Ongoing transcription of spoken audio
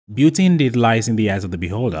Beauty indeed lies in the eyes of the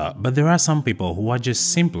beholder, but there are some people who are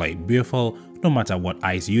just simply beautiful no matter what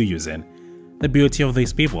eyes you're using. The beauty of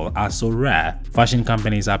these people are so rare, fashion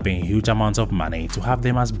companies are paying huge amounts of money to have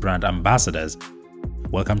them as brand ambassadors.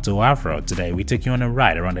 Welcome to Afro. Today we take you on a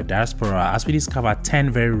ride around the diaspora as we discover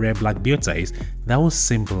 10 very rare black beauties that will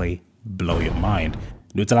simply blow your mind.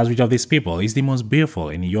 Do tell us which of these people is the most beautiful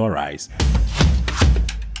in your eyes.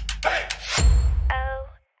 Oh,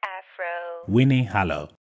 Afro. Winnie Harlow.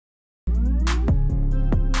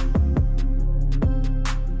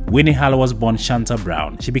 Winnie Harlow was born Shanta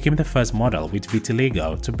Brown. She became the first model with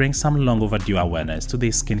vitiligo to bring some long overdue awareness to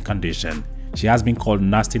this skin condition. She has been called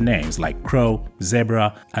nasty names like crow,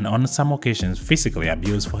 zebra, and on some occasions physically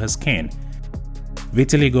abused for her skin.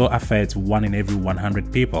 Vitiligo affects 1 in every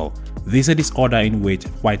 100 people. This is a disorder in which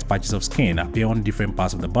white patches of skin appear on different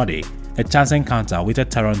parts of the body. A chance encounter with a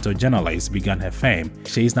Toronto journalist began her fame.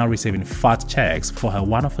 She is now receiving fat checks for her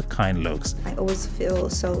one-of-a-kind looks. I always feel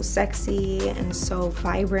so sexy and so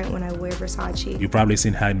vibrant when I wear Versace. You've probably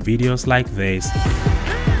seen her in videos like this.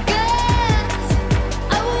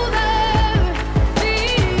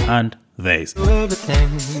 And this.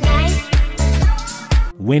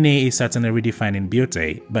 Winnie is certainly redefining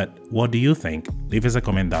beauty, but what do you think? Leave us a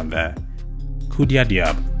comment down there. Koudia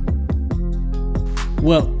Diop.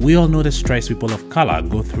 Well, we all know the stress people of color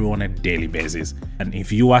go through on a daily basis, and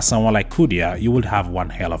if you are someone like Koudia, you would have one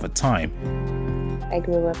hell of a time. I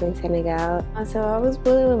grew up in Senegal, so I was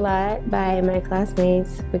bullied a lot by my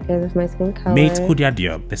classmates because of my skin color. Meet Koudia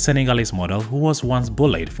Diop, the Senegalese model who was once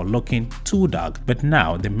bullied for looking too dark, but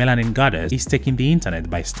now the melanin goddess is taking the internet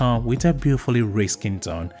by storm with her beautifully rich skin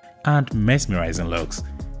tone and mesmerizing looks.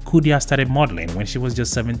 Koudia started modeling when she was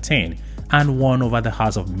just 17 and won over the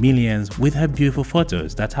hearts of millions with her beautiful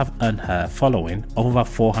photos that have earned her a following of over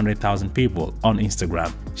 400,000 people on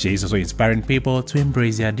Instagram. She is also inspiring people to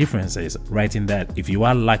embrace their differences, writing that if you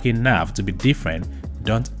are lucky enough to be different,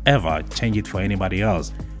 don't ever change it for anybody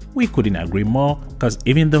else. We couldn't agree more, because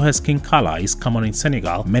even though her skin color is common in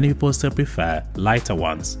Senegal, many people still prefer lighter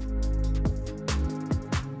ones.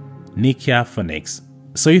 Nikia Phoenix.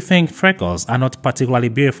 So you think freckles are not particularly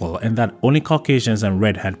beautiful and that only Caucasians and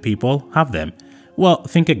red-haired people have them? Well,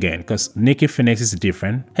 think again, because Nikia Phoenix is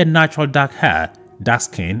different. Her natural dark hair, dark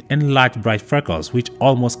skin, and large bright freckles which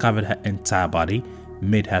almost covered her entire body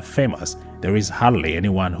made her famous. There is hardly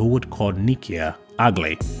anyone who would call Nikia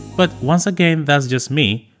ugly. But once again, that's just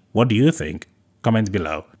me. What do you think? Comment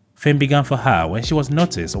below. Fame began for her when she was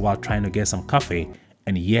noticed while trying to get some coffee.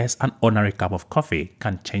 And yes, an ordinary cup of coffee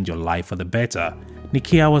can change your life for the better.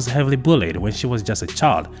 Nikia was heavily bullied when she was just a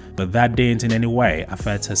child, but that didn't in any way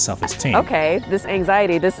affect her self-esteem. Okay, this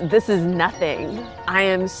anxiety, this is nothing. I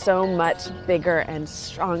am so much bigger and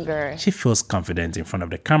stronger. She feels confident in front of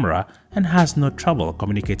the camera and has no trouble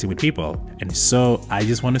communicating with people. And so I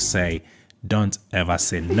just want to say, don't ever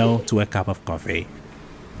say no to a cup of coffee.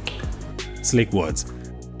 Slick Woods.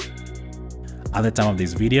 At the time of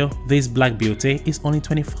this video, this black beauty is only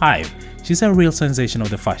 25. She's a real sensation of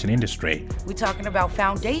the fashion industry. We're talking about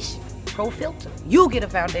foundation, pro filter. You get a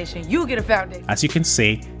foundation, you get a foundation. As you can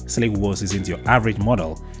see, Slick Woods isn't your average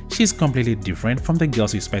model. She's completely different from the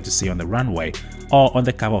girls you expect to see on the runway or on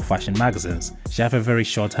the cover of fashion magazines. She has a very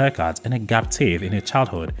short haircut and a gap teeth in her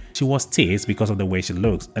childhood. She was teased because of the way she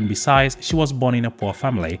looks, and besides, she was born in a poor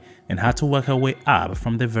family and had to work her way up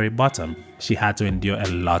from the very bottom. She had to endure a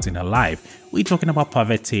lot in her life. We're talking about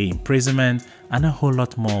poverty, imprisonment, and a whole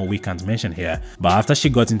lot more we can't mention here. But after she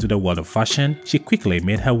got into the world of fashion, she quickly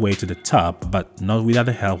made her way to the top, but not without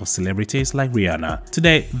the help of celebrities like Rihanna.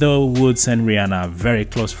 Today, though Woods and Rihanna are very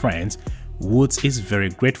close friends, Woods is very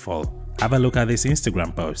grateful. Have a look at this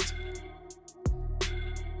Instagram post.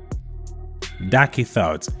 Darky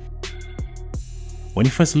Thoughts. When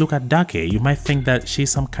you first look at Darky, you might think that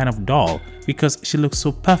she's some kind of doll because she looks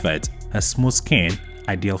so perfect. Her smooth skin,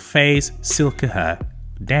 ideal face, silky hair.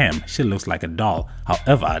 Damn, she looks like a doll.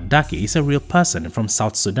 However, Darky is a real person from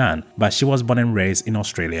South Sudan, but she was born and raised in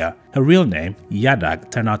Australia. Her real name,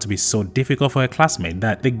 Yadak, turned out to be so difficult for her classmate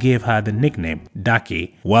that they gave her the nickname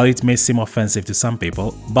Darky. While it may seem offensive to some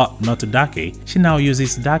people, but not to Darky, she now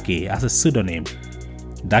uses Darky as a pseudonym.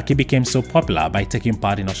 Darky became so popular by taking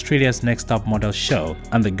part in Australia's Next Top Model show,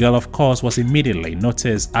 and the girl of course was immediately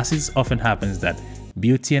noticed, as it often happens that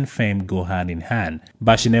beauty and fame go hand in hand.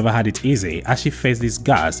 But she never had it easy as she faced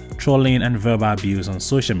disgust, trolling and verbal abuse on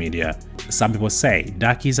social media. Some people say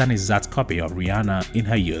Darky is an exact copy of Rihanna in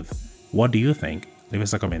her youth. What do you think? Leave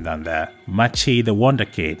us a comment down there. Machi the Wonder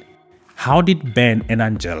Kid. How did Ben and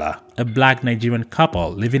Angela, a black Nigerian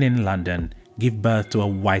couple living in London, give birth to a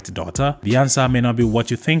white daughter? The answer may not be what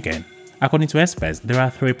you're thinking. According to experts, there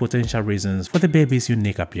are 3 potential reasons for the baby's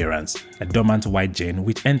unique appearance: a dormant white gene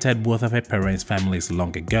which entered both of her parents' families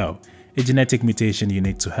long ago, a genetic mutation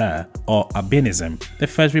unique to her, or albinism. The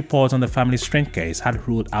first report on the family strength case had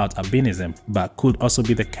ruled out albinism, but could also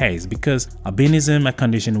be the case because albinism, a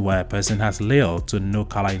condition where a person has little to no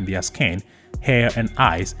color in their skin, hair and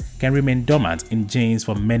eyes, can remain dormant in genes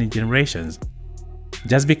for many generations.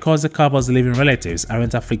 Just because the couple's living relatives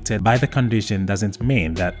aren't afflicted by the condition doesn't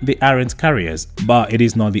mean that they aren't carriers, but it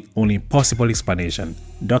is not the only possible explanation.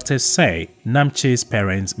 Doctors say Namchi's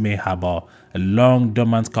parents may harbor a long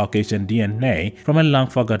dormant Caucasian DNA from a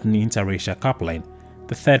long-forgotten interracial coupling.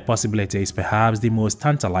 The third possibility is perhaps the most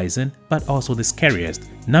tantalizing, but also the scariest.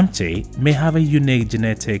 Namchi may have a unique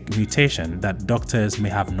genetic mutation that doctors may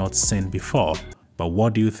have not seen before. But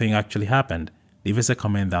what do you think actually happened? Leave us a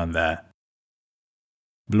comment down there.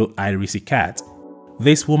 Blue-eyed Rissy Cat.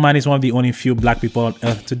 This woman is one of the only few black people on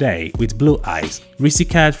earth today with blue eyes. Rissy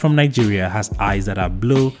Cat from Nigeria has eyes that are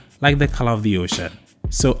blue like the color of the ocean.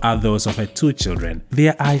 So are those of her 2 children.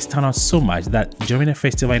 Their eyes turn out so much that during a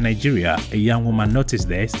festival in Nigeria, a young woman noticed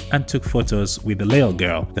this and took photos with the little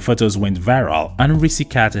girl. The photos went viral, and Rissy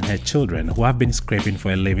Cat and her children, who have been scraping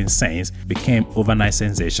for a living since, became overnight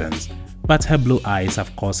sensations. But her blue eyes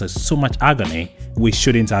have caused her so much agony, which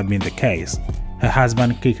shouldn't have been the case. Her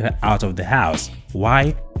husband kicked her out of the house.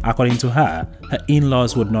 Why? According to her, her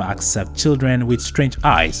in-laws would not accept children with strange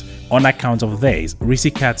eyes. On account of this,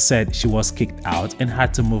 Rissy Cat said she was kicked out and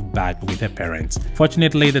had to move back with her parents.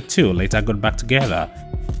 Fortunately, the two later got back together.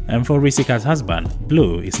 And for Rissy Cat's husband,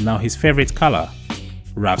 blue is now his favorite color.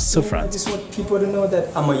 Ralph Sufrant. I just want people to know that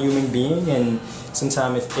I'm a human being, and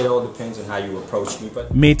sometimes it all depends on how you approach me.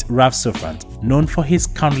 But meet Ralph Sufrant, known for his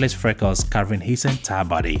countless freckles covering his entire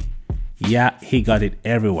body. Yeah, he got it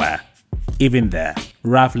everywhere. Even there,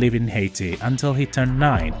 Ralph lived in Haiti until he turned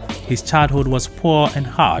 9. His childhood was poor and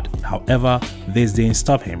hard. However, this didn't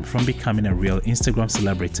stop him from becoming a real Instagram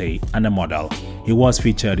celebrity and a model. He was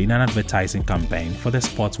featured in an advertising campaign for the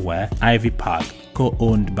sportswear Ivy Park,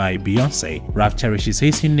 co-owned by Beyonce. Ralph cherishes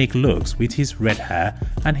his unique looks with his red hair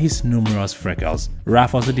and his numerous freckles.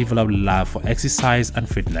 Ralph also developed love for exercise and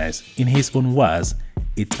fitness. In his own words,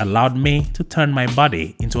 "It allowed me to turn my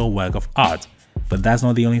body into a work of art." But that's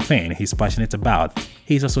not the only thing he's passionate about.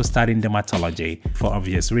 He's also studying dermatology for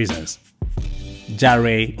obvious reasons.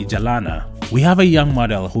 Jare Ijalana. We have a young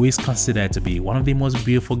model who is considered to be one of the most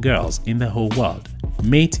beautiful girls in the whole world.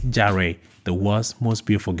 Meet Jare, the world's most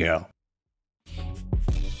beautiful girl.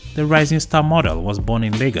 The rising star model was born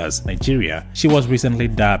in Lagos, Nigeria. She was recently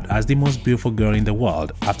dubbed as the most beautiful girl in the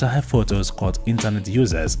world after her photos caught internet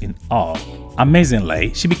users in awe.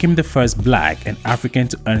 Amazingly, she became the first black and African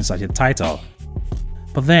to earn such a title.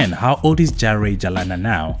 But then, how old is Jare Jalana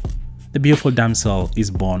now? The beautiful damsel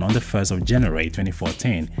is born on the 1st of January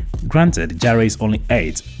 2014. Granted, Jare is only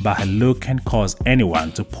 8, but her look can cause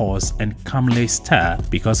anyone to pause and calmly stare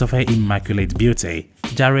because of her immaculate beauty.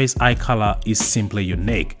 Jare's eye color is simply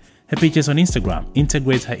unique. Her pictures on Instagram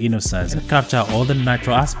integrate her innocence and capture all the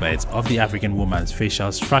natural aspects of the African woman's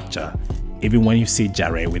facial structure. Even when you see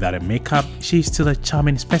Jare without a makeup, she is still a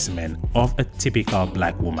charming specimen of a typical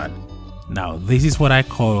black woman. Now, this is what I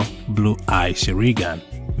call blue-eye Sherigan.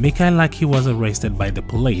 Mikael like he was arrested by the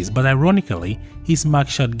police, but ironically, his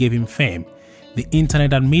mugshot gave him fame. The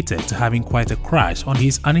internet admitted to having quite a crush on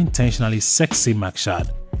his unintentionally sexy mugshot.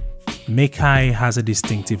 Mikael has a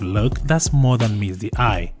distinctive look that's more than meets the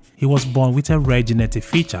eye. He was born with a rare genetic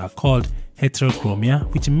feature called heterochromia,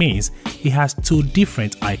 which means he has 2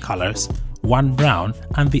 different eye colors, one brown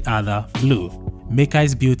and the other blue.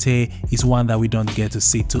 Mikael's beauty is one that we don't get to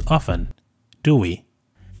see too often, do we?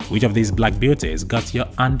 Which of these black beauties got your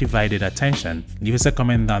undivided attention? Leave us a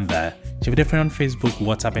comment down there. Share with a friend on Facebook,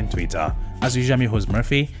 WhatsApp and Twitter. As usual, I'm your host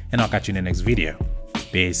Murphy, and I'll catch you in the next video.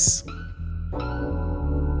 Peace.